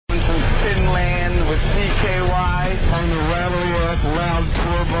Finland with CKY. On the rattly-ass loud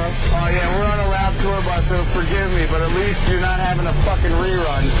tour bus. Oh yeah, we're on a loud tour bus, so forgive me, but at least you're not having a fucking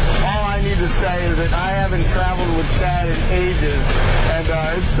rerun. All I need to say is that I haven't traveled with Chad in ages, and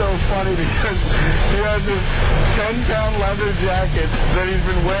it's so funny because he has this 10-pound leather jacket that he's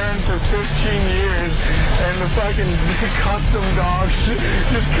been wearing for 15 years, and the fucking custom dogs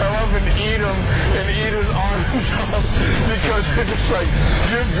just come up and eat him and eat his arms off because they're just like, do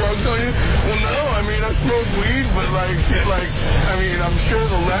you have drugs on you? Well, no, I mean, I smoke weed, but I mean, I'm sure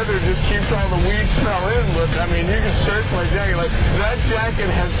the leather just keeps all the weed smell in, but I mean, you can search my jacket. Like, that jacket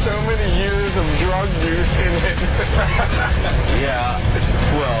has so many years of drug use in it. Yeah,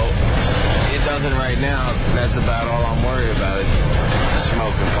 well, it doesn't right now. That's about all I'm worried about is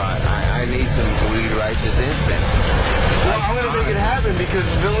smoking pot. I need some weed right this instant. Well, I'm going to make it happen because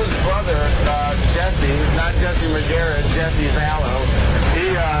Villa's brother, Jesse, not Jesse Madera, Jesse Vallow,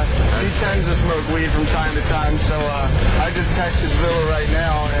 he tends to smoke weed from time to time, so I just texted Villa right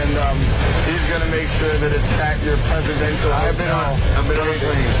now, and he's going to make sure that it's at your presidential hotel. I've been on a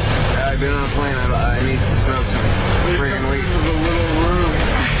plane. I've been on a plane. I need to smoke some freaking weed. The little room.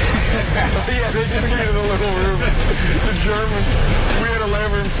 Yeah, they took me to the little room. The Germans. We had a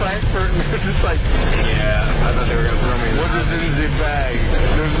layover in Frankfurt, and they're just like, yeah, I thought they were going to throw me in the what is in the bag?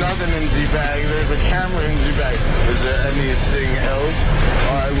 There's nothing in the bag. There's a camera in the bag. Is there anything else?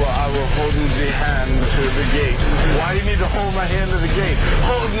 I will hold in the hand to the gate. Why do you need to hold my hand to the gate?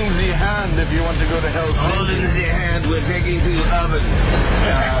 Hold in the hand if you want to go to Helsinki. Hold in the hand, we're taking to the oven.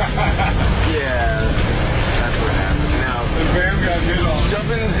 Yeah, that's what happened. Now, The van got hit on.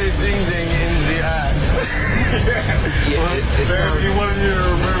 shoving the ding-ding in the ass. yeah, it's Van, he wanted you to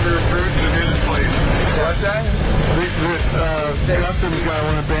remove your fruits in his place. What's that? The customs guy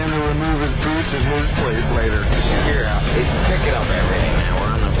wanted Ben to remove his boots at his place later. here. It's picking up everything now.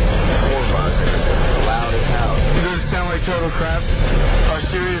 We're on the tour bus and it's loud as hell. Does it sound like total crap? Are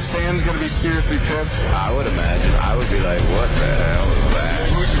serious fans going to be seriously pissed? I would imagine. I would be like, what the hell is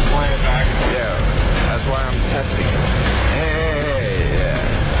that? We should play it back. Yeah, that's why I'm testing it. Hey, yeah.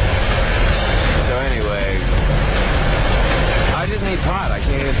 So anyway, I just need pot. I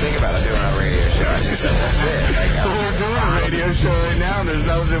can't even think about it doing a radio show. That's it. Like, We're doing a radio show right now. There's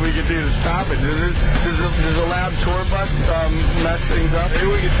nothing we can do to stop it. Does a loud tour bus mess things up? Maybe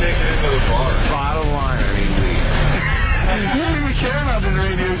we could take it into the bar. Bottom line, I need weed. You don't even care about this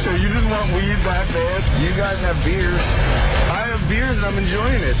radio show. You just want weed that bad. You guys have beers. I have beers and I'm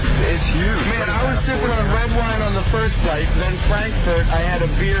enjoying it. It's huge. Man, I was sipping on red wine on the first flight. Then Frankfurt, I had a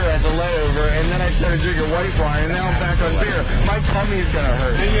beer as a layover, and then I started drinking white wine, and now I'm back on beer. My tummy's gonna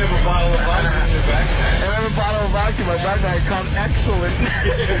hurt. Then you have a bottle of vodka in your backpack. And I have a bottle of vodka in my backpack called Excellent.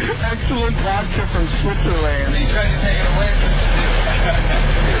 Excellent vodka from Switzerland. He's trying to take it away from you.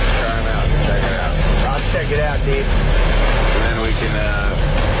 Try them out. Check it out. I'll check it out, dude. And then we can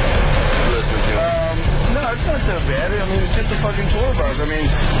listen to it. No, it's not so bad. I mean, it's just a fucking tour bus. I mean,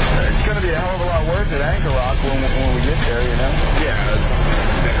 it's going to be a hell of a lot worse at Anchor Rock when we get there, you know? Yeah, it's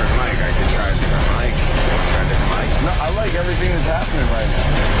a different mic. I could try a different mic. Try a different mic. No, I like everything that's happening right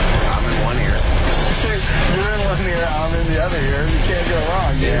now. I'm in one ear. You're in one ear, I'm in the other ear. You can't go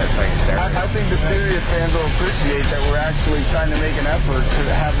wrong, dude. Yeah, it's like stereo. I think the serious fans will appreciate that we're actually trying to make an effort to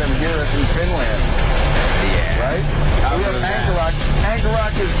have them hear us in Finland. Yeah. Right? We have Anchor Rock. Anchor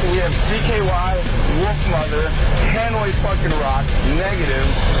Rock is, we have CKY, Wolf Mother, Hanoi fucking Rocks, Negative,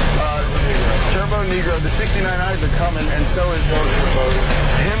 Turbo Negro. The 69 Eyes are coming, and so is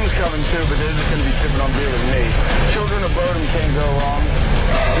Him's coming too, but they're just going to be sipping on beer with me. Children of Bodom can't go wrong.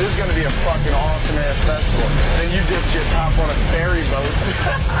 This is going to be a fucking awesome ass festival. Then you dipshits hop on a ferry boat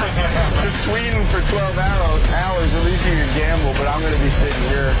to Sweden for 12 hours. At least you can gamble, but I'm going to be sitting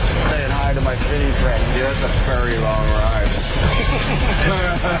here saying hi to my Finny friend. Yeah, that's a very long ride.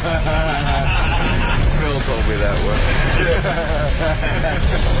 Phil told me that one.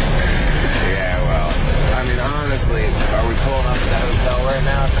 Yeah, well, I mean, honestly, are we pulling up at that hotel right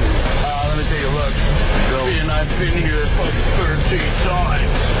now? Because let me take a look. Billy and I've been here fucking 13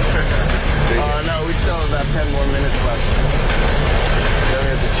 times. No, we still have about 10 more minutes left. Then we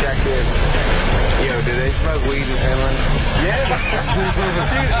have to check in. yo, do they smoke weed in Finland? Yeah.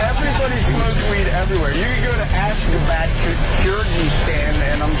 Dude, everybody smokes weed everywhere. You can go to Ashgabat, Kyrgyzstan,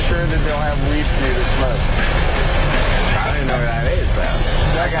 and I'm sure that they'll have weed for you to smoke. I don't even know where that is, though.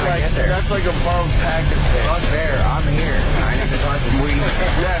 I gotta get there. That's like above Pakistan. Fuck there. I'm here. I need to find some weed.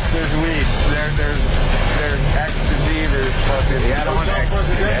 Yes, there's weed. There's ecstasy, there's fucking... Yeah, I don't want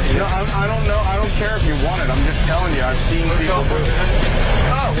ecstasy. No, I don't know. I don't care if you want it. I'm just telling you. I've seen people do it.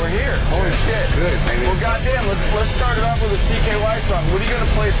 Oh, we're here. Holy shit. Good, baby. Well, goddamn, let's start it off with a CKY song. What are you going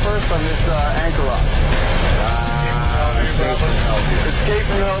to play first on this Anchor Rock? Escape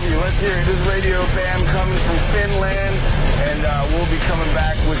from Hellview. Let's hear it. This is Radio Bam coming from Finland, and we'll be coming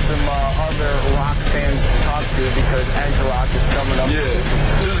back with some other rock bands to talk to because Anchor Rock is coming up. Yeah,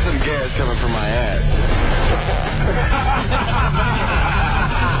 this is some gas coming from my ass.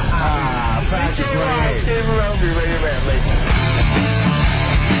 CKY, Escape from Hellview, Radio Bam.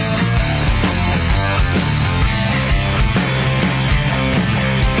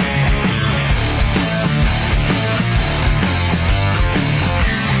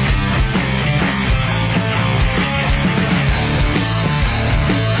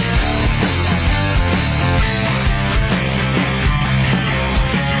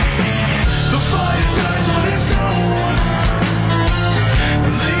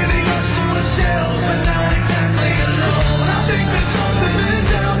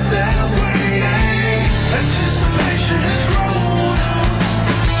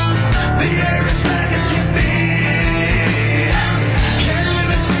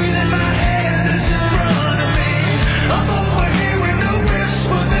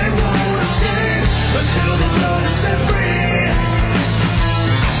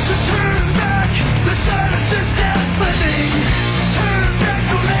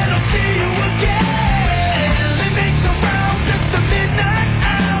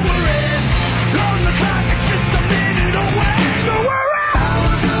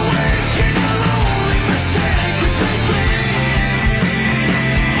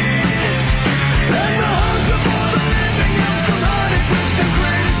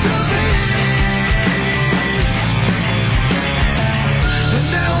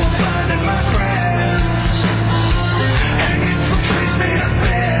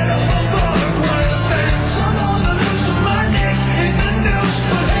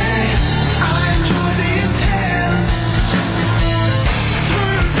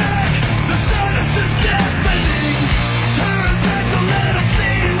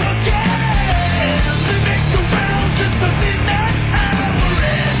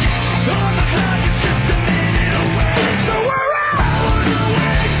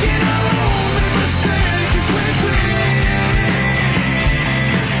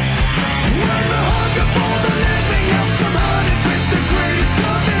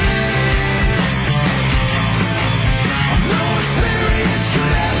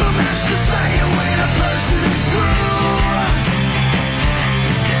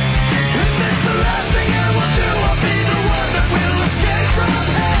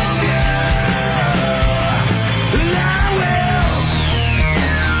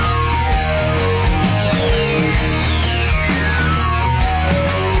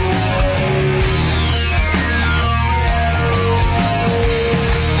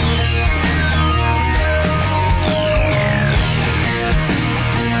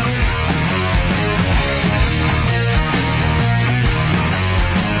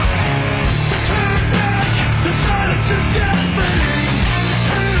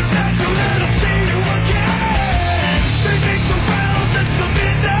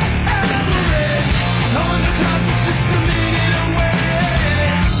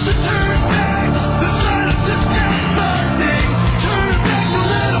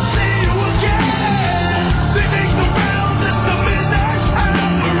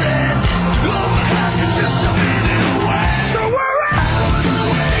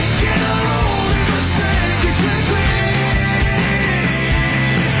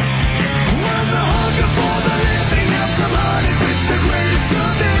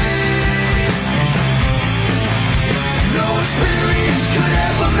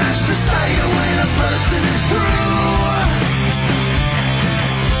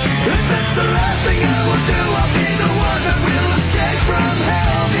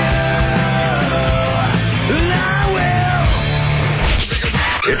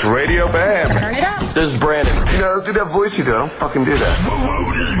 It's Radio Bam. Turn it up. This is Brandon. You know, do that voice you do. Don't fucking do that.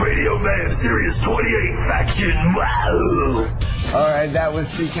 Woo-woo, this is Radio Bam, Sirius 28 Faction. Wow. Alright, that was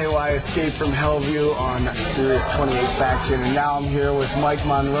CKY Escape from Hellview on Sirius 28 Faction, and now I'm here with Mike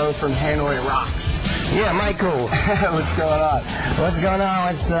Monroe from Hanoi Rocks. Yeah, Michael. What's going on? What's going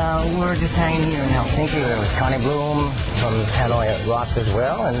on? We're just hanging here in Helsinki. We're with Connie Bloom from Hanoi Rocks as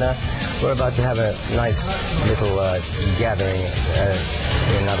well, and we're about to have a nice little gathering.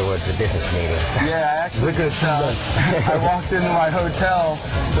 In other words, a business meeting. Yeah, I actually I walked into my hotel,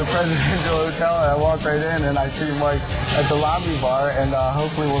 the Presidential Hotel, and I walked right in, and I see Mike at the lobby bar, and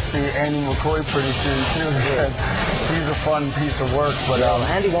hopefully we'll see Andy McCoy pretty soon too. He's a fun piece of work. But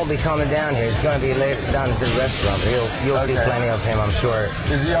Andy won't be coming down here. He's going to be later down at the restaurant. You'll see plenty of him, I'm sure.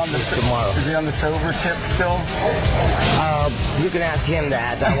 Is he on the tomorrow? Is he on the sober tip still? You can ask him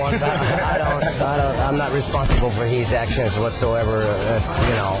that. I'm not responsible for his actions whatsoever.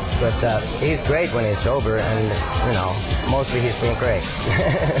 But he's great when he's sober, and mostly he's been great.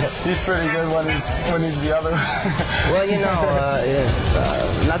 He's pretty good when he's the other. Well,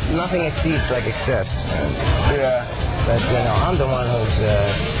 nothing exceeds like excess. Yeah. But I'm the one who's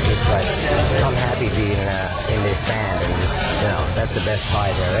just like, I'm happy being in this band, and just, that's the best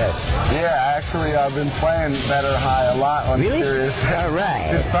high there is. Yeah, actually, I've been playing Better High a lot on Sirius. All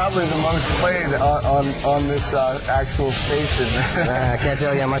right. It's probably the most played on this actual station. I can't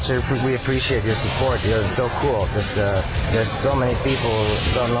tell you how much we appreciate your support. You're so cool. There's so many people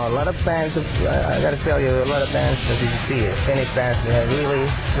who don't know. A lot of bands, I got to tell you, a lot of bands, as you can see, Finnish bands, they're really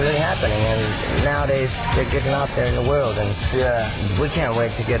happening. And nowadays, they're getting out there in the world. And we can't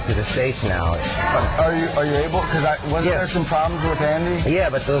wait to get to the States now. Are you able? Because wasn't there some problems with Andy? Yeah,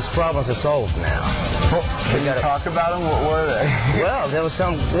 but those problems are solved now. Well, can you talk about them? What were they? Well, there was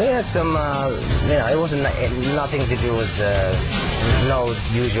we had some, it wasn't nothing to do with the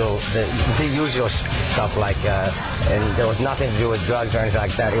usual stuff like, and there was nothing to do with drugs or anything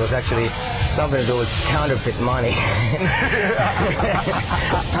like that. It was actually something to do with counterfeit money.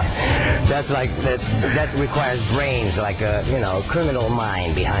 That requires brains, like a criminal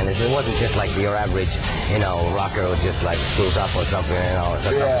mind behind this. It wasn't just like your average rocker who just like screws up or something,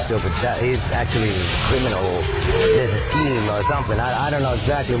 something stupid. He's actually criminal. There's a scheme or something. I don't know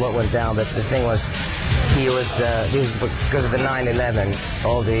exactly what went down, but the thing was, he was because of the 9/11,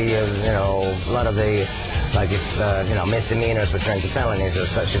 all the a lot of the misdemeanors were turned to felonies or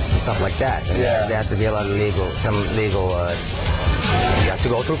stuff like that. And there had to be a lot of legal. You have to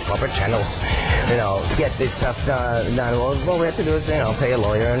go through proper channels, to get this stuff done. Well, what we have to do is, pay a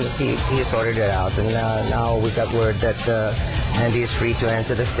lawyer, and he sorted it out. And now we got word that Andy is free to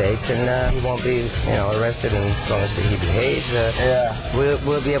enter the States, and he won't be, arrested. And as long as he behaves,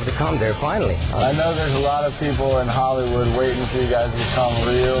 we'll be able to come there finally. I know there's a lot of people in Hollywood waiting for you guys to come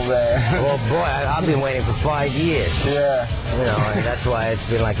real bad. Well, boy, I've been waiting for 5 years. Yeah. And that's why it's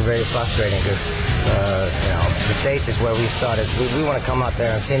been like very frustrating because, the States is where we started. We want to come out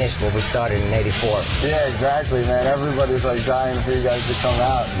there and finish what we started in '84. Yeah, exactly, man. Everybody's like dying for you guys to come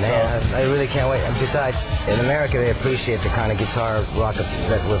out. Man, I really can't wait. And besides, in America, they appreciate the kind of guitar rock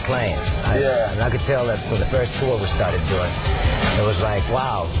that we're playing. And I could tell that from the first tour we started doing. It was like,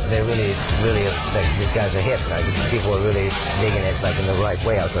 wow, they really, like, these guys are hip. Like, people are really digging it, like, in the right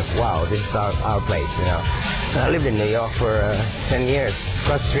way. I was like, wow, this is our place, I lived in New York for 10 years,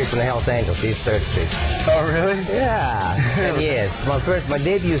 across the street from the Hells Angels, East 3rd Street. Oh, really? Yeah, 10 years. My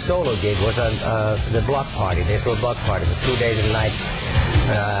debut solo gig was on the Block Party. They threw a Block Party for 2 days and nights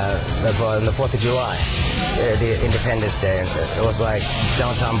on the 4th of July, the Independence Day. It was like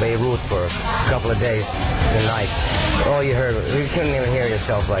downtown Beirut for a couple of days and nights. All you heard, you couldn't even hear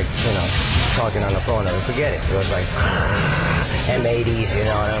yourself, like, talking on the phone. Forget it. It was like M80s,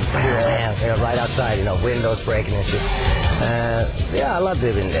 right outside, windows breaking and shit. I love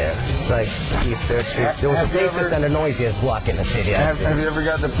living there. It's like East 3rd Street. It was the safest and the noisiest block in the city. Have you ever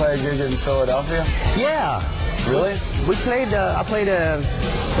got to play a gig in Philadelphia? Yeah. Really? We played. I played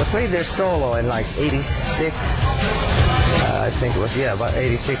their solo in like '86. I think it was, about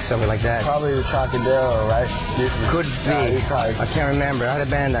 86, something like that. Probably the Trocadero, right? Could be. I can't remember. I had a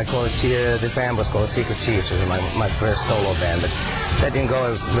band I called, the band was called Secret Chiefs. It was my first solo band, but that didn't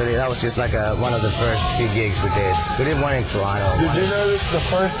go really, that was just like one of the first few gigs we did. We did one in Toronto. Did you know this? The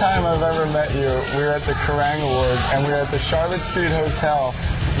first time I've ever met you, we were at the Kerrang Awards, and we were at the Charlotte Street Hotel.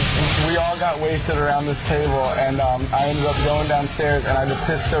 We all got wasted around this table, and I ended up going downstairs, and I had to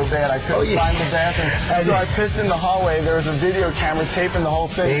piss so bad I couldn't find the bathroom. So I pissed in the hallway. There was a video camera taping the whole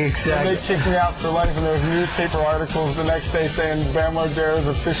thing. Exactly. And they kicked me out for life, and there was newspaper articles the next day saying Bam Margera is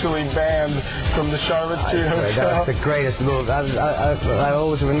officially banned from the Charlotte Street Hotel. That was the greatest move. I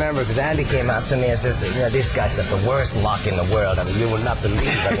always remember, because Andy came up to me and says, this guy's got the worst luck in the world. I mean, you would not believe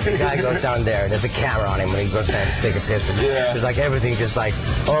it. The guy goes down there, and there's a camera on him when he goes down to take a piss. It's like everything just like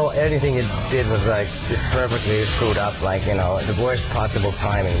anything it did was like just perfectly screwed up, like, you know, the worst possible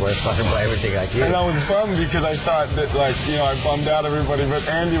timing, worst possible everything, like you. And I was bummed because I thought that, like, you know, I bummed out everybody, but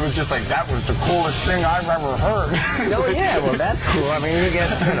Andy was just like, that was the coolest thing I've ever heard. Oh, yeah, well, that's cool. I mean, you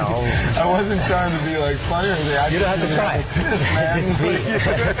get, you know. I wasn't trying to be, like, funny or anything. You don't have to try. This, man. Just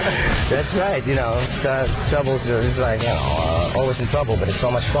be. That's right, you know. Troubles are just like, you know, always in trouble, but it's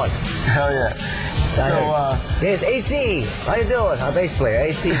so much fun. Hell yeah. So, yes, AC. How you doing? Our bass player,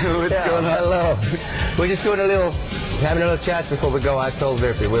 AC. What's going on? Hello. We're just doing having a little chat before we go. I told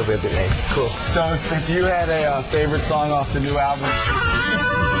Murphy we'll be a bit late. Cool. So if you had a favorite song off the new album,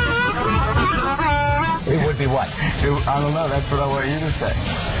 it would be what? I don't know. That's what I want you to say.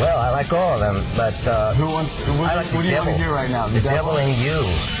 Well, I like all of them, but Who wants? What do you want to hear right now? The Devil in You.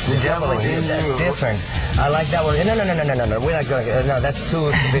 The Devil in You. That's different. I like that one. No. We're not going. No, that's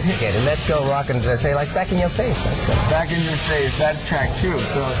too sophisticated. Let's go rock and say like Back in Your Face. Back in Your Face. That's track 2.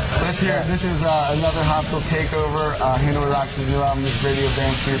 So let's hear. This is another Hostile Takeover. Hanoi Rocks' new album. This Radio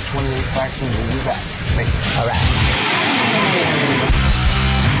Band Series 28 Factions. We'll be back. All right.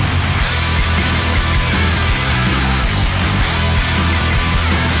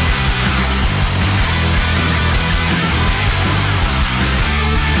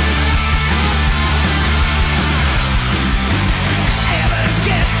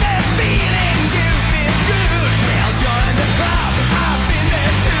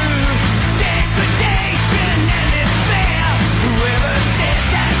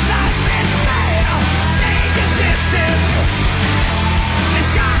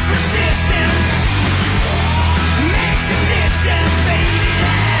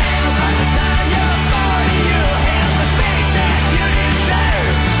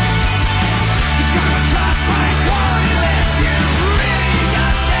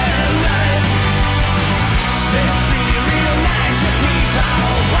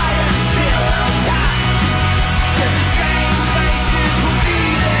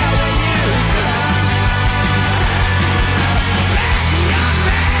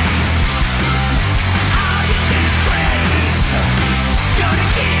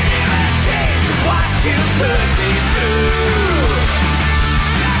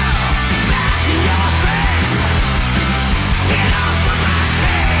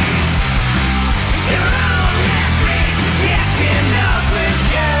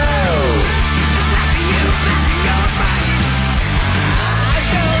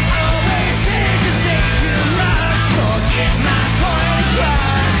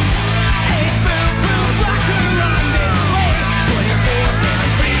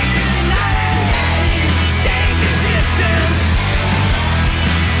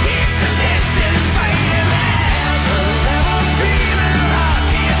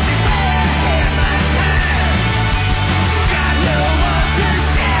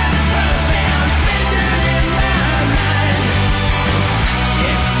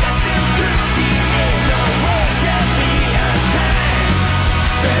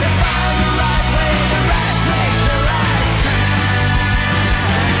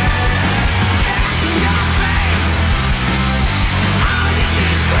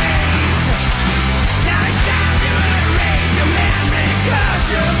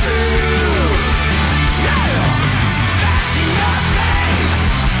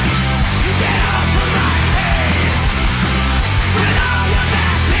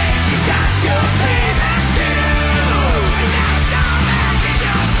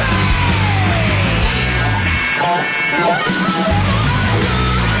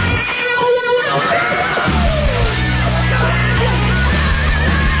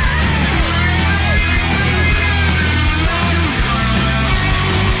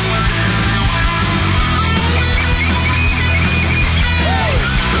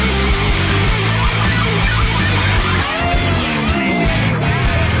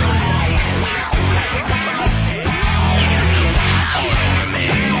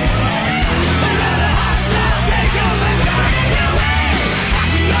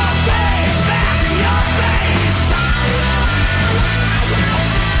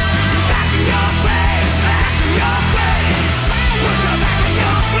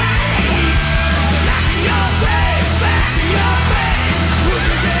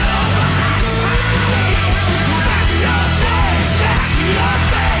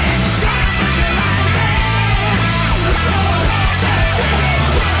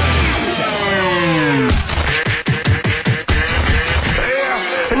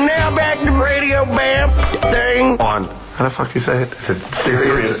 How the fuck you say it? Is it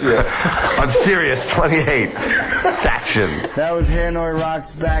Sirius? On Sirius 28 Faction. That was Hanoi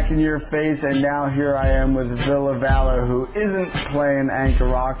Rocks Back in Your Face, and now here I am with Villa Valor, who isn't playing Anchor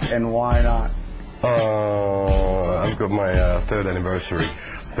Rock, and why not? I've got my third anniversary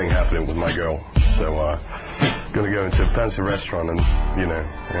thing happening with my girl, so gonna go into a fancy restaurant and Where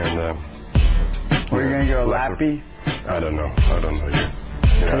are you gonna go, Lappy? I don't know yet. I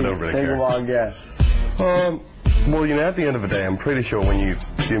don't really Take care. a wild guess. Well, at the end of the day, I'm pretty sure when you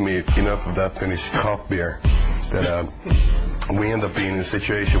give me enough of that Finnish cough beer, that we end up being in a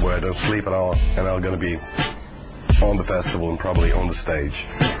situation where I don't sleep at all, and I'm gonna be on the festival and probably on the stage,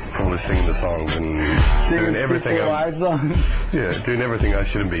 probably singing the songs and doing everything. CKY songs? Yeah, doing everything I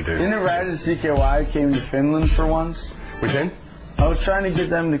shouldn't be doing. Isn't it right that CKY came to Finland for once? Which end? I was trying to get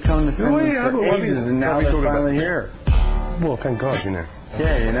them to come to Finland for ages, and now they're finally here. Well, thank God, Yeah,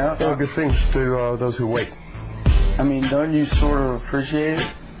 There are good things to those who wait. I mean, don't you sort of appreciate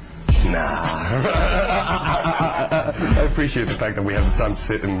it? Nah. I appreciate the fact that we have the time to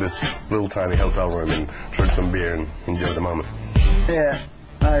sit in this little tiny hotel room and drink some beer and enjoy the moment. Yeah,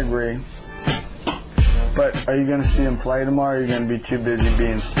 I agree. But are you going to see him play tomorrow, or are you going to be too busy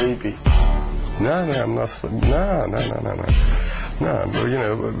being sleepy? No, I'm not. No. But,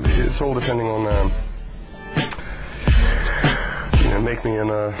 it's all depending on,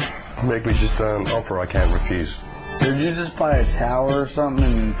 make me just an offer I can't refuse. So did you just buy a tower or something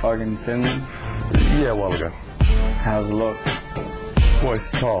in fucking Finland? Yeah, a while ago. How's it look? Well, it's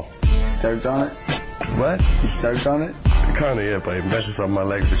tall. Stoked on it? What? You stoked on it? Kinda, yeah, but it messes up my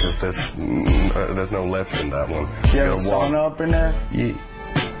legs because there's no left in that one. Do you have a sauna up in there? Yeah.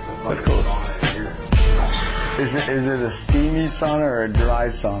 That's cool. Is it a steamy sauna or a dry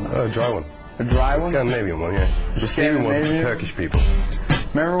sauna? A dry one. A dry one? Scandinavian one, yeah. The steamy one's for Turkish people.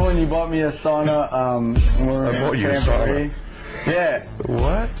 Remember when you bought me a sauna when we were I bought you a Tampa sauna? Ray? Yeah.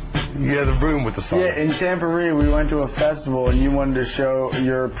 What? Yeah, the room with the sauna. Yeah, in Tampa we went to a festival and you wanted to show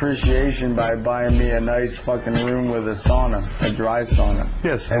your appreciation by buying me a nice fucking room with a sauna, a dry sauna.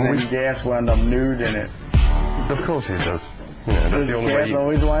 Yes. And then Gas wound up nude in it. Of course he does. That's Does the only Gas way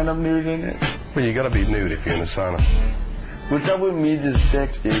always wind up nude in it? Well, you gotta be nude if you're in a sauna. What's up with me just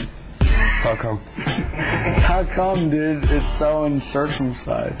dick, dude? How come? How come, dude? It's so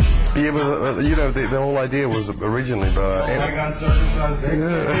uncircumcised. Yeah, but the whole idea was originally, but It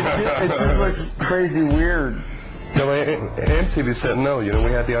just looks crazy weird. no, MTV said no.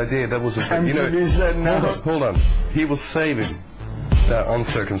 We had the idea that was a MTV said no. Hold on. He was saving that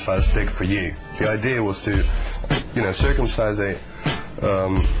uncircumcised dick for you. The idea was to, circumcise a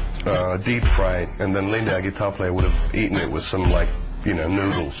deep fry, and then Linda, a guitar player, would have eaten it with some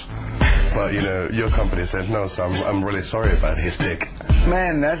noodles. But your company said no, so I'm really sorry about his dick.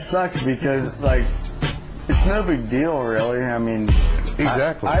 Man, that sucks because it's no big deal really. I mean,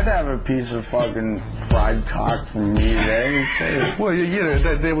 exactly. I'd have a piece of fucking fried cock from me today. Well,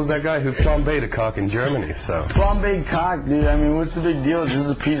 there was that guy who flambéed a cock in Germany, so. Flambéed cock, dude. I mean, what's the big deal? It's just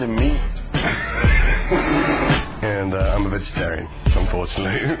a piece of meat. And I'm a vegetarian,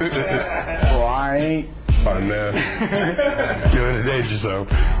 unfortunately. Well, I ain't. And you're in a danger zone.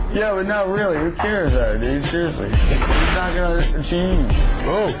 Yeah, but no, really, who cares though, dude? Seriously. It's not gonna achieve.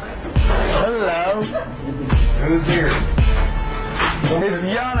 Oh. Hello. Who's here? It's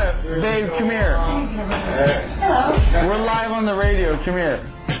Yana. Babe, come here. Hello. We're live on the radio. Come here.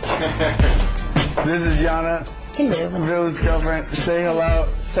 This is Yana. Hello. Bill's girlfriend. Say hello.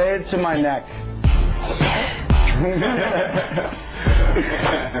 Say it to my neck.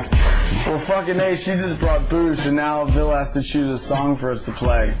 Well, fucking A, she just brought booze, and now Bill has to choose a song for us to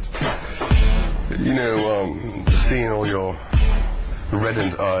play. Seeing all your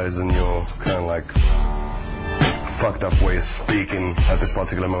reddened eyes and your kind of like fucked up way of speaking at this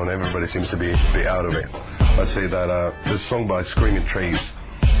particular moment, everybody seems to be out of it. I'd say that there's a song by Screaming Trees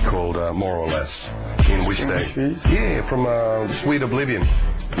called More or Less, in which yeah, from Sweet Oblivion.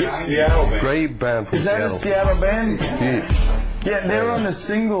 Seattle band. Great band from Seattle. Is that a Seattle band? Yeah. Yeah, they were on the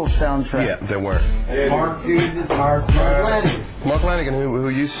single soundtrack. Yeah, they were. Mark Lanigan, who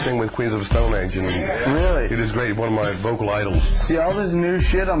used to sing with Queens of the Stone Age, and Really? it is great. One of my vocal idols. See, all this new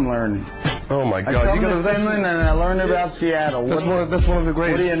shit I'm learning. Oh my I God! come to Finland and I learned about Seattle. That's one of the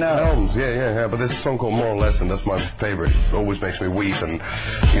great What do you know? albums. Yeah. But there's a song called More or Less, and that's my favorite. It always makes me weep, and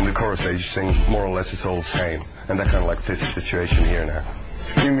in the chorus they just sing More or Less it's all the same, and that kind of like fits the situation here now.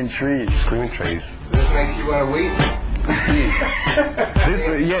 Screaming Trees. Screaming Trees. This makes you want to weep? You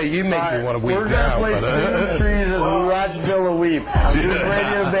make me want to weep We're now. gonna play Screaming Trees as we watch Villa weep. This is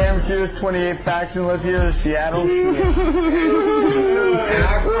Radio Bam Series 28 Faction. Let's hear the Seattle shit. And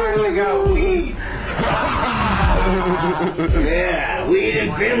I finally got weed. Yeah, weed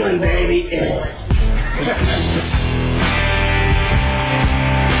in Finland, baby.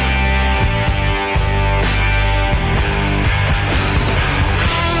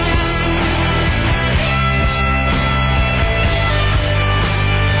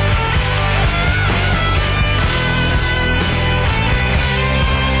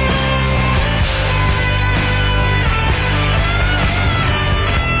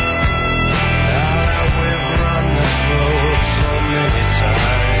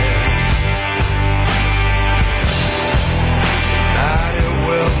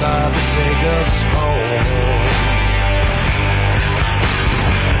 Not take us home.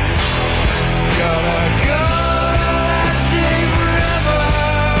 Gonna go that deep river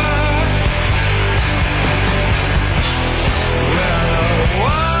where the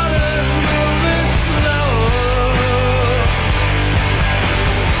water's moving slow.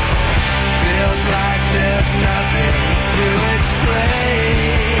 Feels like there's nothing to explain.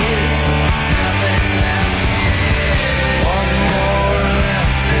 Nothing left here. One more.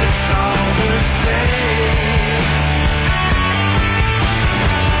 It's all the same.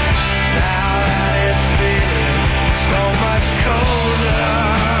 Now that it's feeling so much colder,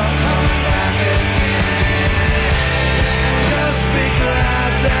 just be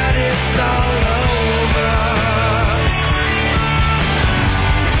glad that it's all over.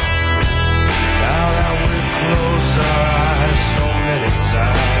 Now that we've closed our eyes so many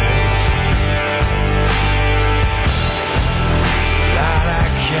times, that I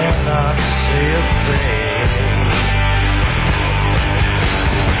cannot see a thing.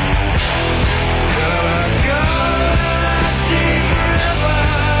 Gonna go that deep river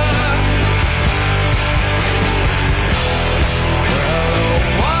where the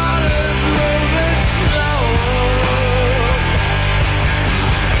water's moving slow.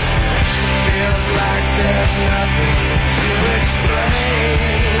 Feels like there's nothing to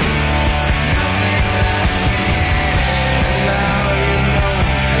explain. Nothing left here. Now you know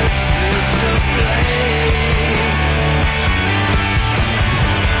just who to blame.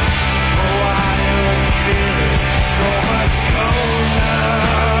 For why you're feeling so much colder.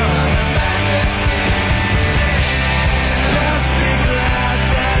 Just be glad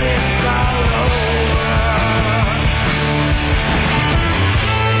that it's all over.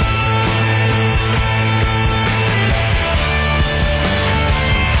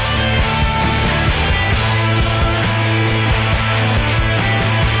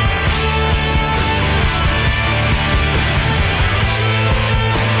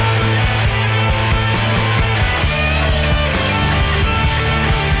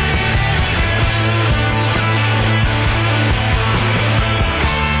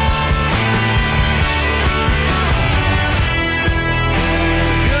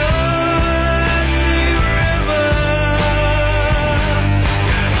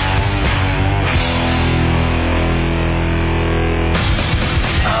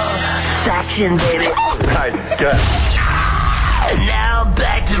 Faction, baby. Right, good. Now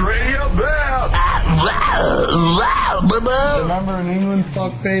back to Radio Bam. Remember in England,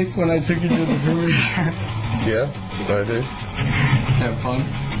 fuckface, when I took you to the brewery? Yeah, I do. Have fun.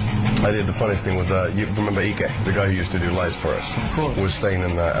 I did. The funniest thing was, you remember Ike, the guy who used to do lights for us? Of course. Was staying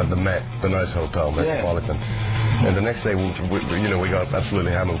in at the Met, the nice hotel, Metropolitan. And the next day, we got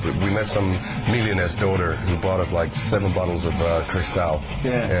absolutely hammered. We met some millionaire's daughter who bought us like 7 bottles of Cristal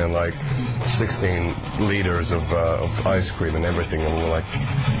and like 16 liters of ice cream and everything. And we were like,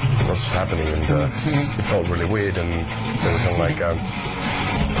 what's happening? And it felt really weird. And then we kind of like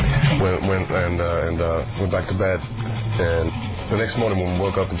went back to bed. And the next morning when we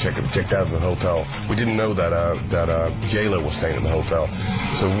woke up and checked out of the hotel, we didn't know that J-Lo was staying in the hotel.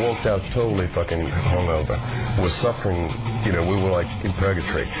 So we walked out totally fucking hungover. We were suffering, we were like in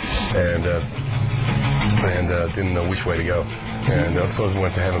purgatory. And didn't know which way to go. And of course we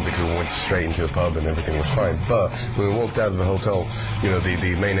went to heaven because we went straight into a pub and everything was fine. But when we walked out of the hotel,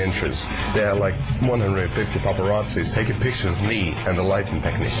 the main entrance, they had like 150 paparazzis taking pictures of me and the lighting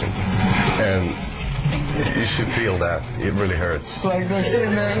technician. And you should feel that. It really hurts. Like they're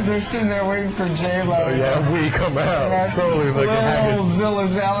sitting there waiting for J-Lo. Oh, yeah, we come out. Totally like little Zilla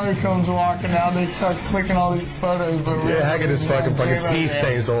Zeller comes walking out. They start clicking all these photos. But yeah, Haggard is fucking pee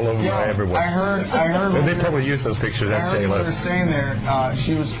stains all over everywhere. I heard. And they probably used those pictures as J-Lo. They were saying there,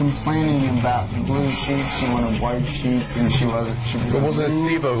 she was complaining about the blue sheets. She wanted white sheets, and she wasn't. But wasn't it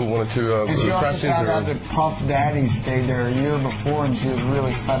Steve-O who wanted to and she also found out that Puff Daddy stayed there a year before, and she was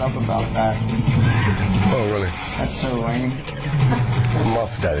really fed up about that. Oh, really? That's so lame.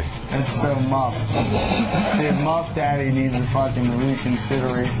 Muff Daddy. That's so Muff. Dude, Muff Daddy needs to fucking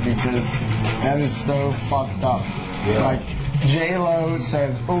reconsider it because that is so fucked up. Yeah. Like, J-Lo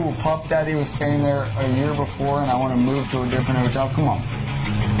says, oh, Puff Daddy was staying there a year before and I want to move to a different hotel. Come on.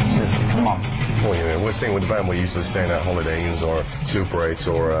 Come on. Well, you know, we're staying with the band. We used to stay at Holiday Inns or Super 8s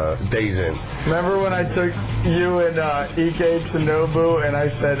or Days Inn. Remember when I took you and Ike to Nobu and I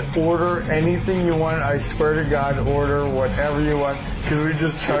said, order anything you want, I swear to God, order whatever you want, because we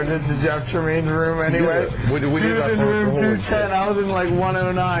just charged it to Jeff Tremaine's room anyway. Yeah, we did that in for room the whole 210, I was in like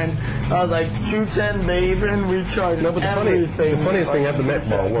 109. I was like, 210, babe, and we charged everything. The funniest thing at the Met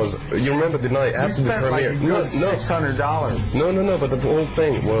Bar was, you remember the night after the premiere? Like $600. No, but the whole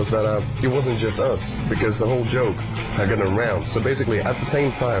thing was that it wasn't just us, because the whole joke had gotten around. So basically, at the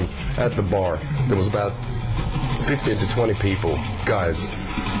same time, at the bar, there was about 15 to 20 people, guys,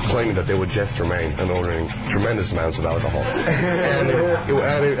 claiming that they were Jeff Tremaine and ordering tremendous amounts of alcohol. and it worked.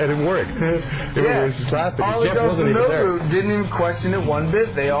 Everyone was just laughing. All the Jeff girls wasn't in even there. Nobu didn't even question it one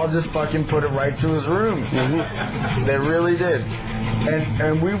bit. They all just fucking put it right to his room. Mm-hmm. They really did.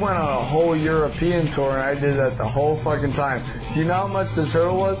 And we went on a whole European tour, and I did that the whole fucking time. Do you know how much the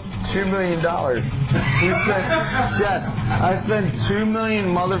total was? $2 million. We spent, Jess, I spent $2 million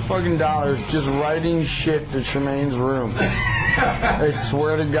motherfucking dollars just writing shit to Tremaine's room. I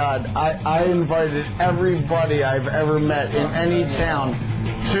swear to God, I invited everybody I've ever met in any town.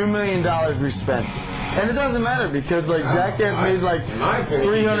 $2 million we spent. And it doesn't matter because like Jackass made like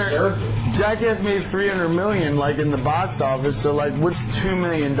 300. Jackass made 300 million like in the box office. So like, what's $2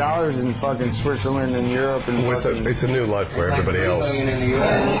 million in fucking Switzerland and Europe and? Well, it's a new life for everybody else.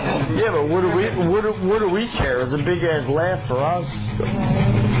 Yeah, but what do we care? It was a big ass laugh for us.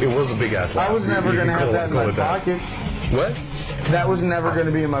 It was a big ass laugh. I was never gonna have that in my pocket. What? That was never going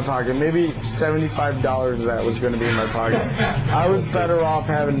to be in my pocket. Maybe $75 of that was going to be in my pocket. I was better off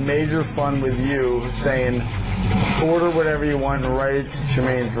having major fun with you saying, order whatever you want and write it to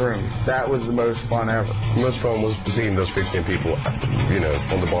Tremaine's room. That was the most fun ever. The most fun was seeing those 15 people, you know,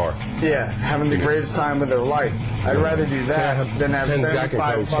 on the bar. Yeah, having the greatest time of their life. I'd rather do that than have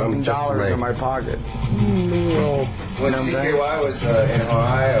 $75 fucking dollars in my pocket. Well, when CKY was in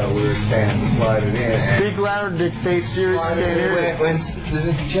Ohio, we were staying to slide it in. Speak louder, dick face. Serious skater. This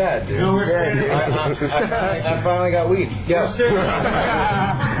is Chad, dude. No, I finally got weed. Yo.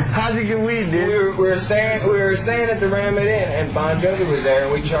 How'd you get weed, dude? We were staying at the Ramit Inn, and Bon Jovi was there,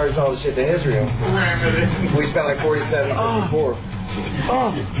 and we charged all the shit to his room. We spent like $47.54.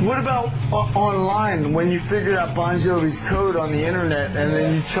 Oh, what about online when you figured out Bon Jovi's code on the internet and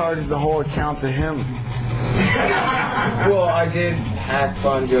then you charged the whole account to him? Well, I did hack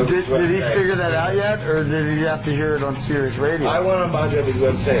Bon Jovi's website. Did he figure that out yet, or did he have to hear it on Sirius Radio? I went on Bon Jovi's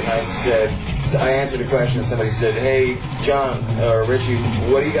website and I answered a question. Somebody said, "Hey, John or Richie,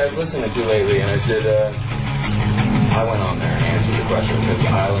 what are you guys listening to lately?" And I said, I went on there and answered the question because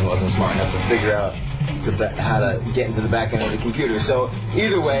Island wasn't smart enough to figure out how to get into the back end of the computer. So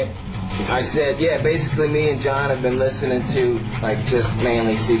either way, I said, yeah, basically me and John have been listening to, like, just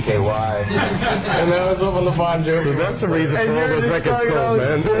mainly CKY. And then I was up on the Bon Jovi. So that's the reason for all those records sold,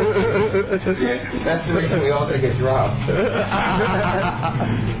 man. That's the reason we also get dropped. We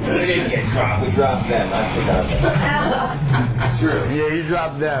didn't get dropped. We dropped them. I forgot that. True. Yeah, you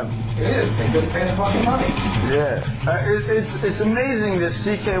dropped them. It is. They couldn't pay the fucking money. Yeah. It's amazing that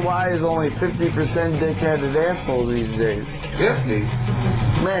CKY is only 50% dickheaded assholes these days. 50?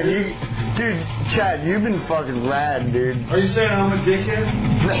 Man, dude, Chad, you've been fucking rad, dude. Are you saying I'm a dickhead?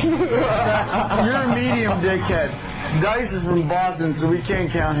 You're a medium dickhead. Dice is from Boston, so we can't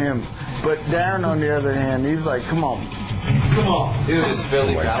count him. But Darren, on the other hand, he's like, come on. Come on. Dude, is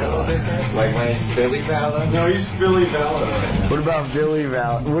Philly Vallow a dickhead? Like when it's Philly Vallow? No, he's Philly Vallow right now. What about Philly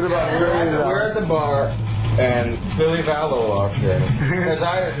Vallow? What about Philly Vallow? We're at the bar, and Philly Vallow walks in. Because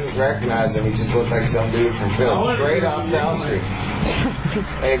I didn't recognize him. He just looked like some dude from Philly. Straight off South Street.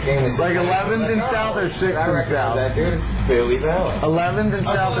 And it came to like 11th and South or 6th and South? That dude, it's Philly Vallow. 11th and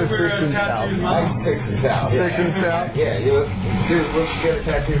South or 6th and South? Like 6th and South. 6th and South? Yeah, dude, we should get a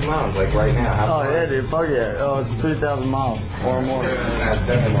tattooed moms, like right now. Oh, yeah, dude, fuck yeah. Oh, it's 3,000 miles or more. That's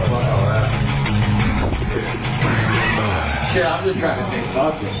definitely more fun. Shit, I'm just trying to say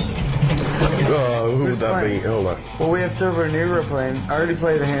fuck you. Who would that be? Hold on. Well, we have Turbo Negro playing. I already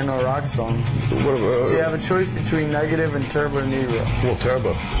played a Hand No Rock song. What about, So you have a choice between Negative and Turbo Negro. well,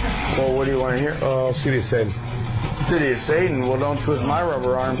 Turbo. Well, what do you want to hear? City of Satan. City of Satan. Well, don't twist my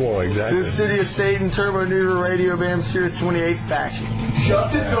rubber arm. Well, exactly. This is City of Satan, Turbo Negro Radio Band, Series 28 Faction.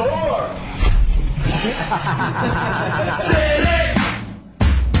 Shut the door!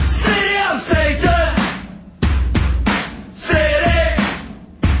 City of Satan!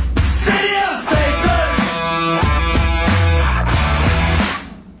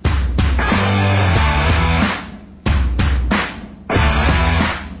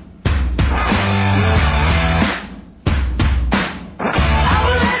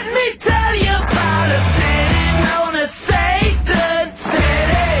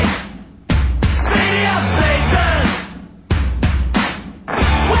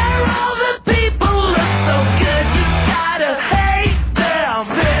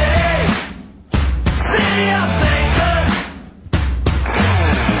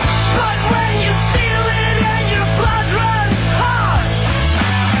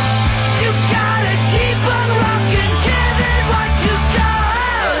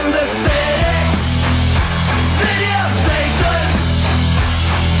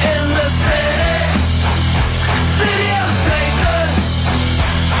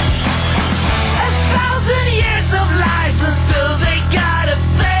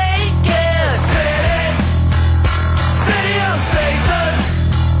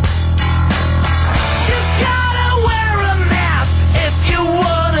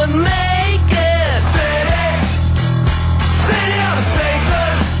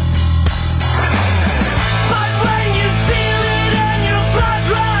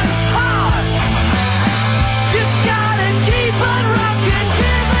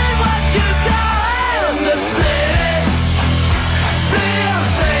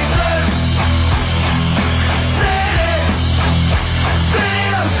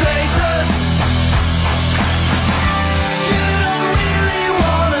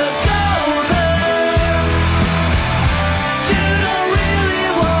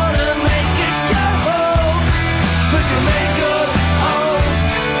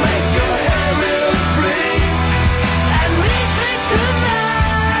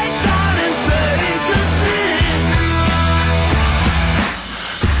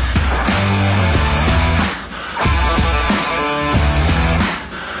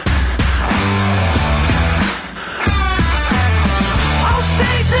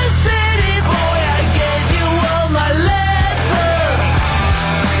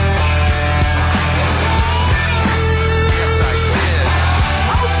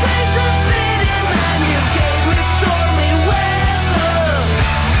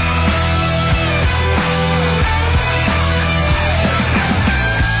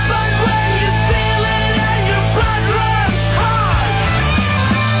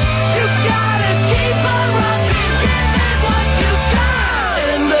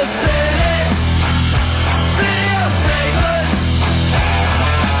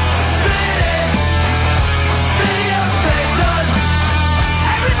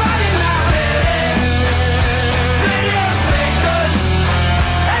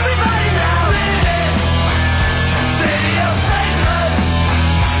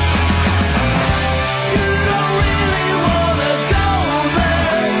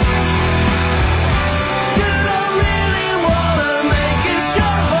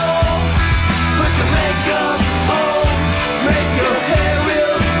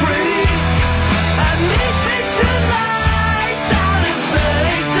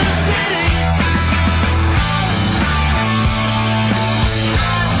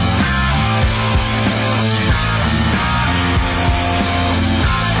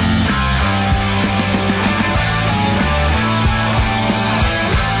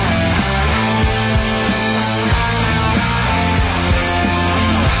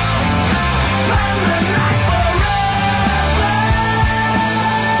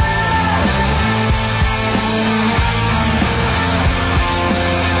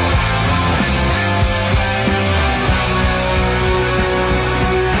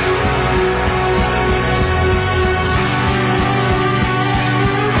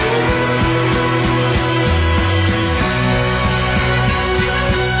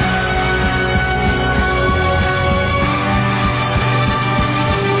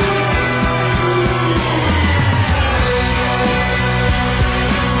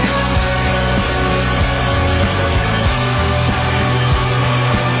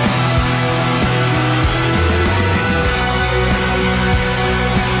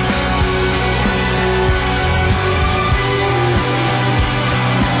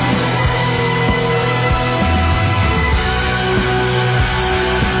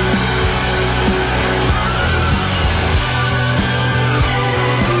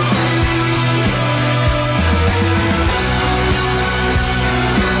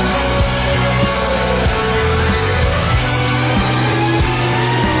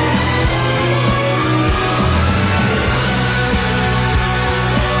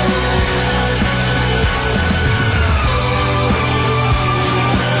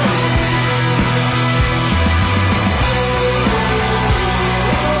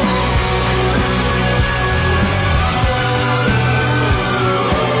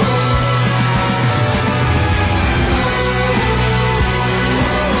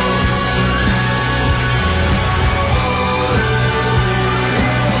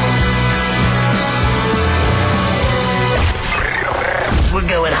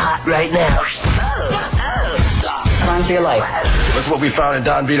 right now. Run for your life. Look what we found in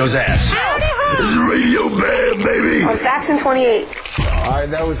Don Vito's ass. This is Radio Bam, baby. On Faction 28. Alright,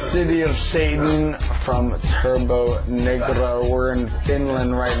 that was City of Satan from Turbo Negro. We're in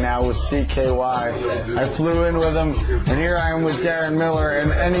Finland right now with CKY. I flew in with him, and here I am with Darren Miller.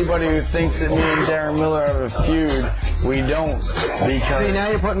 And anybody who thinks that me and Darren Miller have a feud, we don't. Because see, now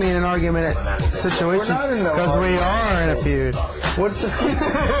you're putting me in an argument situation. We're not in no because we argument. are in a feud. What's the feud?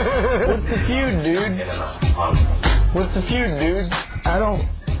 What's the feud, dude? What's the feud, dude? I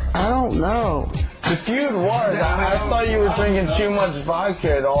don't know. The feud was, I thought you were drinking too much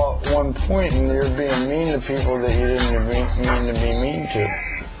vodka at one point and you were being mean to people that you didn't mean to be mean to.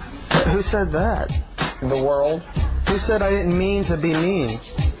 Who said that? The world. Who said I didn't mean to be mean?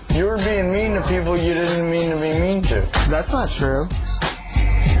 You were being mean to people you didn't mean to be mean to. That's not true.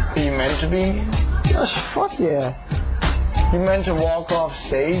 You meant to be mean? Fuck yeah. You meant to walk off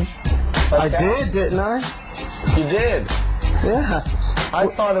stage? I did, didn't I? You did? Yeah. I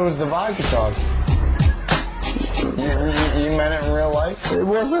thought it was the vodka talk. You meant it in real life? It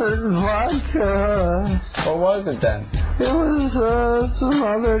wasn't vodka. What was it then? It was some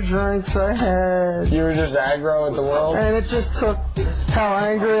other drinks I had. You were just aggro at the world? And it just took how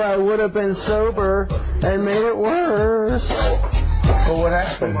angry I would have been sober and made it worse. But what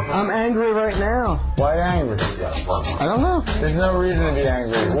happened? I'm angry right now. Why angry? I don't know. There's no reason to be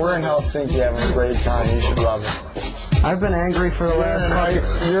angry. We're in Helsinki having a great time. You should love it. I've been angry for the last night.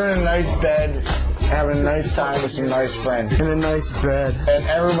 You're in a nice bed, having a nice time with some nice friends. In a nice bed. And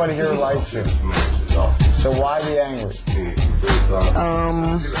everybody here likes you. So why be angry? I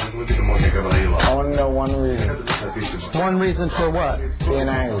want to know one reason. One reason for what? Being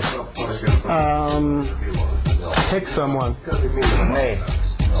angry. Pick someone. Me.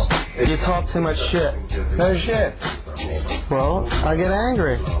 You talk too much shit. No shit. Well, I get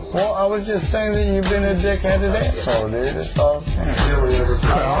angry. Well, I was just saying that you've been a dick-headed asshole, dude. That's all I'm saying.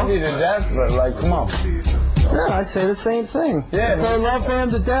 I love you to death, but, like, come on. Yeah, I say the same thing. Yeah. So I love Bam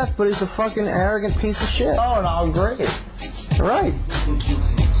to death, but he's a fucking arrogant piece of shit. Oh, and I'll agree. Right.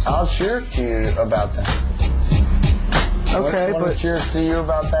 I'll cheers to you about that. Okay, Want but to cheers to you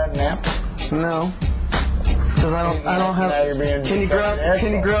about that now? no. Because I don't have. Now you're being Can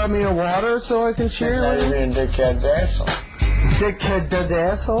you grab me a water so I can cheer? Now you're being dickhead asshole. Dickhead dead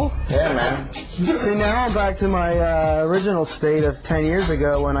asshole? Yeah, man. See, now I'm back to my original state of 10 years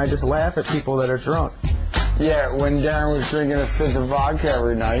ago when I just laugh at people that are drunk. Yeah, when Darren was drinking a fifth of vodka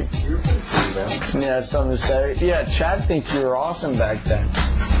every night. Yeah, something to say. Yeah, Chad thinks you were awesome back then.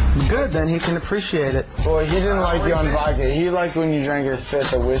 Good, then he can appreciate it. Well, he didn't like you on vodka. He liked when you drank a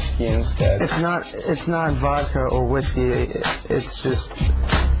fifth of whiskey instead. It's not vodka or whiskey. It's just.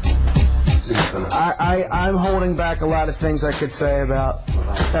 I'm holding back a lot of things I could say about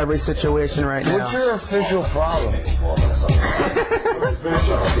every situation right now. What's your official problem?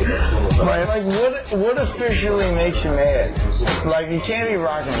 Like, what officially makes you mad? Like, it can't be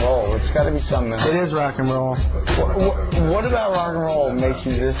rock and roll. It's got to be something else. It is rock and roll. What about rock and roll makes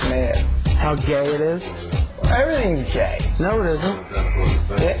you this mad? How gay it is? Everything's gay. No, it isn't.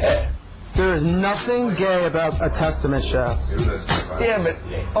 Yeah. There is nothing gay about a Testament show. Yeah, but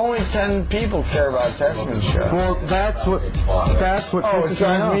only 10 people care about a Testament show. Well, that's what Oh, pisses it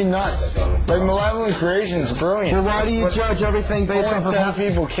drives me me off. nuts. Like, Malevolent Creation's brilliant. Well, why do you But judge everything based only off of 10 how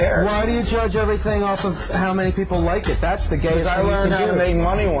people care? Why do you judge everything off of how many people like it? That's the gayest Because I thing you learned can how to do. make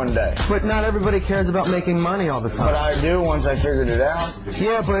money one day. But not everybody cares about making money all the time. But I do once I figured it out.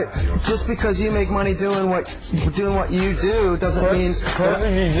 Yeah, but just because you make money doing what you do doesn't mean.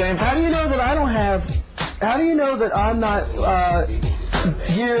 Perfect example. How do you know that I don't have? How do you know that I'm not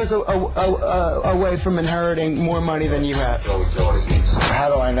years away from inheriting more money than you have? How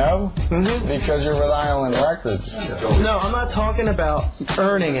do I know? Mm-hmm. Because you're Rhode Island Records. No, I'm not talking about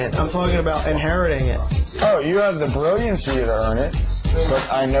earning it. I'm talking about inheriting it. Oh, you have the brilliancy to earn it.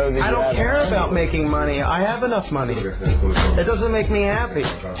 But I know that I don't care about making money. I have enough money. It doesn't make me happy.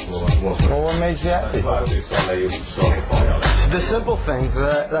 Well, what makes you happy? The simple things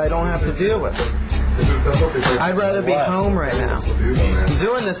that I don't have to deal with. I'd rather be home right now. I'm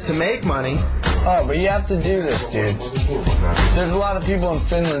doing this to make money. Oh, but you have to do this, dude. There's a lot of people in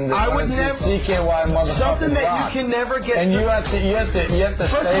Finland that want to see CKY motherfucking something that rock. you can never get. And you have to.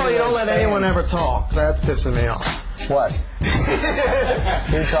 First of all, you don't let anyone ever talk. That's pissing me off. What?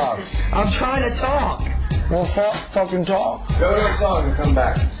 Who talks? I'm trying to talk. Well, fucking talk. Go to a song and come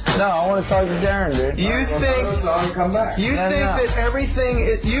back. No, I want to talk to Darren, dude. You think that everything?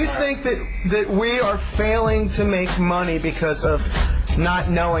 You think that we are failing to make money because of not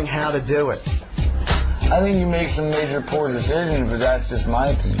knowing how to do it? I think you make some major poor decisions, but that's just my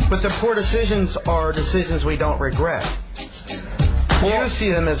opinion. But the poor decisions are decisions we don't regret. You see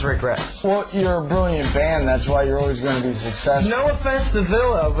them as regrets. Well, you're a brilliant band. That's why you're always going to be successful. No offense to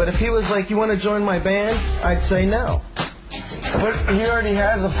Villa, but if he was like, you want to join my band, I'd say no. But he already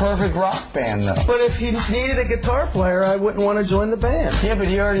has a perfect rock band, though. But if he needed a guitar player, I wouldn't want to join the band. Yeah, but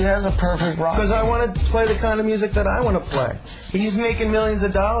he already has a perfect rock band. Because I want to play the kind of music that I want to play. He's making millions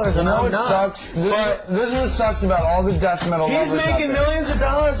of dollars, and I'm not. Sucks. This is what sucks about all the death metal lovers. He's making millions of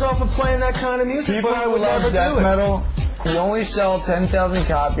dollars off of playing that kind of music, People but I who would love never death do it. metal, you only sell 10,000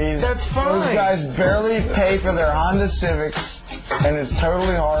 copies. That's fine. Those guys barely pay for their Honda Civics, and it's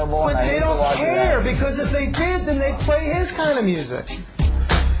totally horrible. But and I they hate to don't watch care, that. because if they did, then they'd play his kind of music.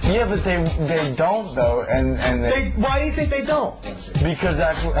 Yeah, but they don't though, and they Why do you think they don't? because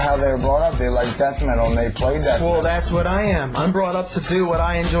that's how they were brought up. They like death metal and they play death metal. Well, that's what I am. I'm brought up to do what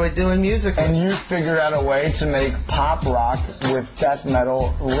I enjoy doing musically. And you figured out a way to make pop rock with death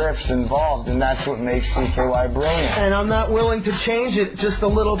metal riffs involved, and that's what makes CKY brilliant. And I'm not willing to change it just a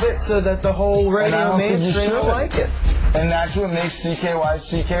little bit so that the whole And I radio don't think you mainstream will should. like it. And that's what makes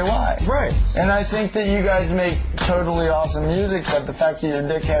CKY CKY. Right. And I think that you guys make totally awesome music, but the fact that you're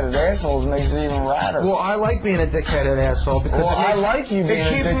dickheaded assholes makes it even radder. Well, I like being a dickheaded asshole because I like you being a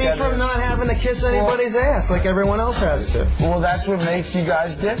it keeps me dickheaded. from not having to kiss anybody's ass like everyone else has to. Well, that's what makes you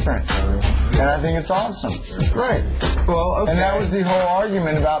guys different. And I think it's awesome. Right. Well, okay. And that was the whole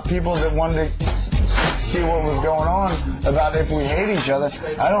argument about people that wanted to see what was going on about if we hate each other.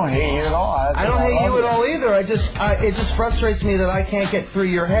 I don't hate you at all. I don't hate you at all either. It just frustrates me that I can't get through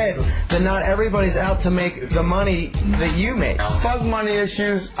your head that not everybody's out to make the money that you make. Fuck money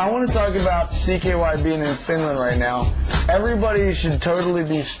issues. I want to talk about CKY being in Finland right now. Everybody should totally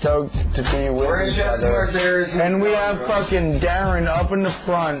be stoked to be with each other. And we have fucking Darren up in the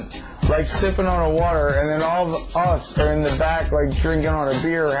front, like sipping on a water, and then all of us are in the back, like drinking on a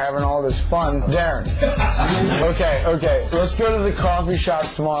beer, having all this fun. Darren. Okay. Let's go to the coffee shop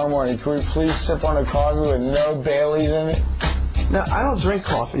tomorrow morning. Can we please sip on a coffee with no Baileys in it? No, I don't drink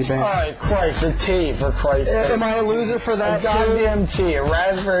coffee, man. Alright, Christ, a tea, for Christ's sake. Am I a loser for that, A goddamn tea, a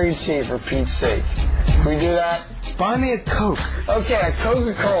raspberry tea, for Pete's sake. Can we do that? Buy me a Coke. Okay, a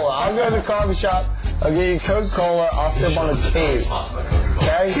Coca-Cola. I'll go to the coffee shop. I'll get you Coca-Cola. I'll sip on a tea.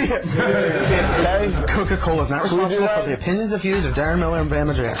 Okay? Okay? Coca-Cola is not responsible for the opinions and views of Darren Miller and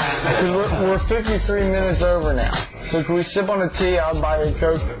Bama Jam. Because we're 53 minutes over now. So can we sip on a tea? I'll buy you a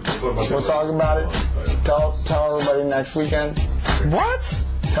Coke. We'll talk about it. Tell everybody next weekend. What?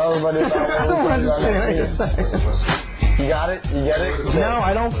 Tell everybody about I don't understand what you're saying. You got it? You get it? No,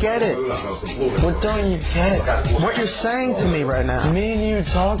 I don't get it. What don't you get? What you're saying to me right now. Me and you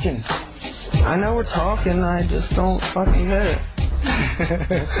talking. I know we're talking, I just don't fucking get it.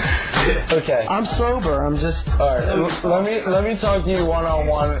 Okay. I'm sober, I'm just... Alright, let me talk to you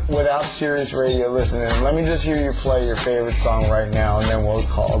one-on-one without serious radio listening. Let me just hear you play your favorite song right now, and then we'll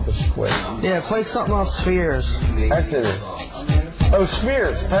call it the split. Yeah, play something off Spheres. Exodus. Oh,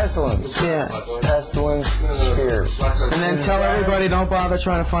 Spheres. Pestilence. Yeah. Pestilence, Spheres. And then tell everybody don't bother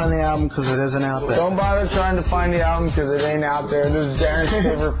trying to find the album because it isn't out there. Don't bother trying to find the album because it ain't out there. This is Darren's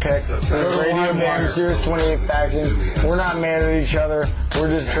favorite pick. This is Radio Band Series 28 Faction. We're not mad at each other. We're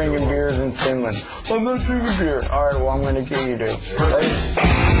just drinking beers in Finland. I'm not drinking beer. Alright, well, I'm going to get you to.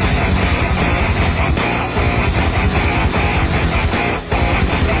 Right?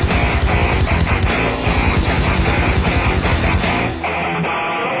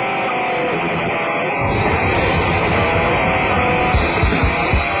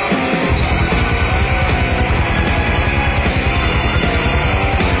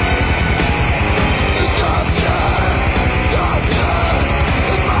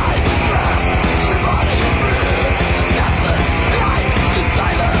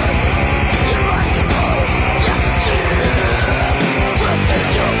 Silence, irrational.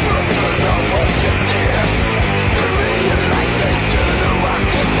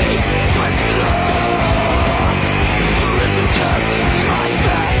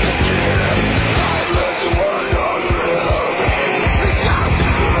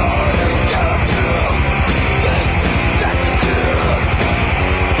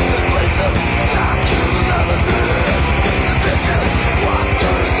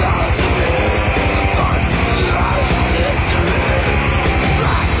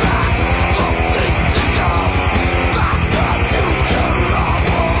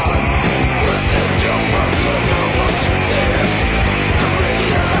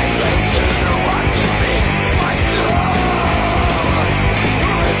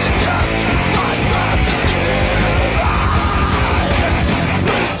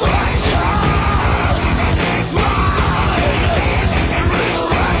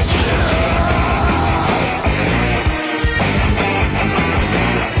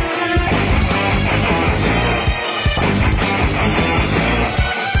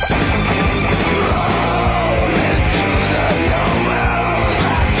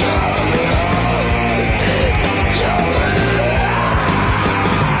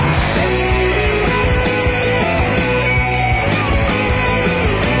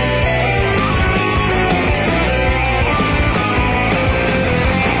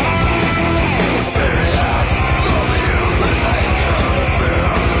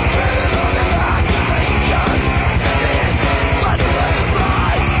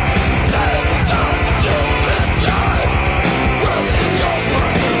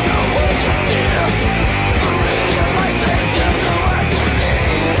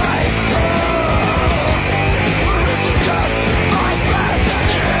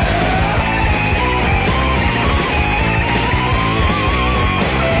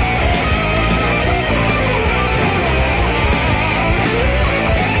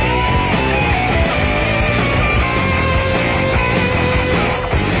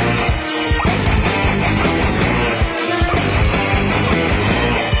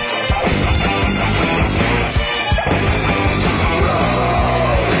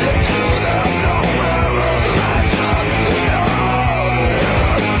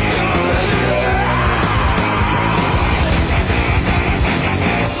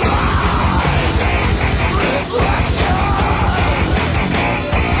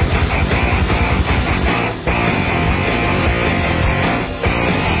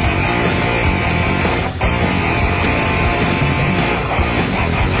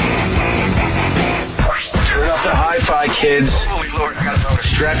 kids,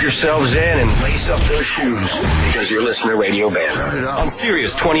 strap yourselves in and lace up those shoes because you're listening to Radio Bam on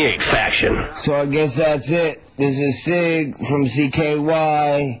Sirius 28 Faction. So I guess that's it. This is Sig from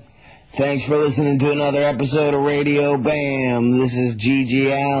CKY. Thanks for listening to another episode of Radio Bam. This is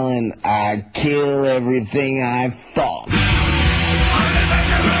Gigi Allen. I kill everything I fuck.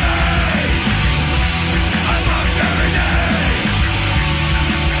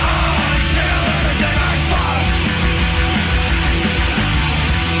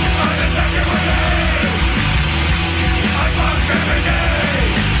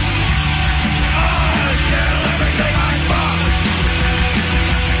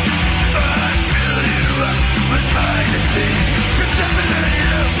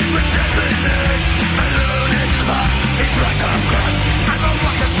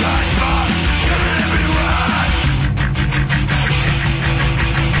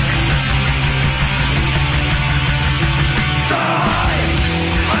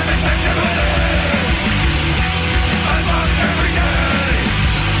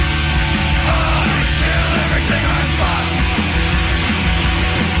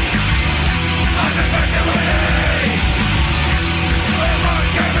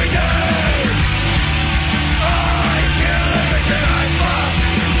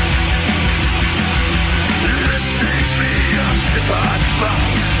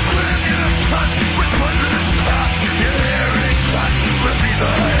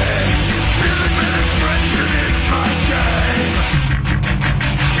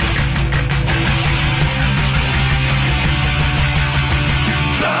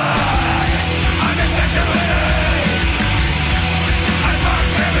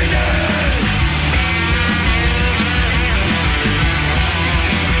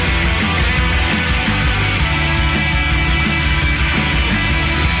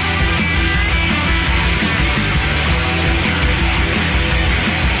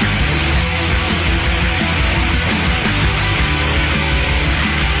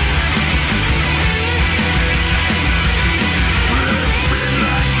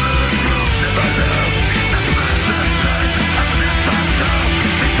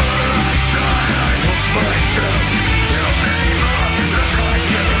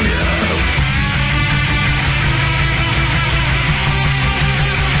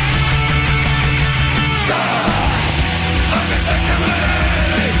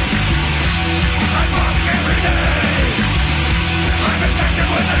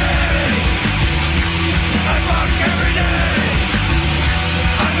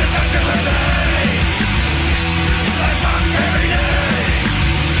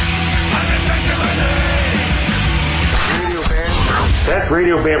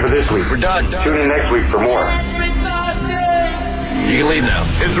 Radio Bam for this week. We're done. Tune in next week for more. You can leave now.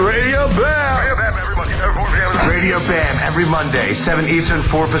 It's Radio Bam. Radio Bam every Monday, 7 Eastern,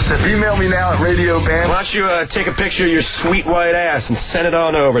 4 Pacific. Email me now at Radio Bam. Why don't you take a picture of your sweet white ass and send it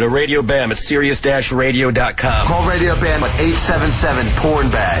on over to Radio Bam at Sirius-radio.com. Call Radio Bam at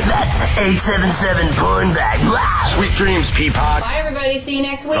 877-PORN-BAG. That's 877-PORN-BAG. Wow. Sweet dreams, Peapod. Bye, everybody. See you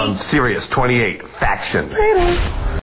next week. On Sirius 28 Faction. Later.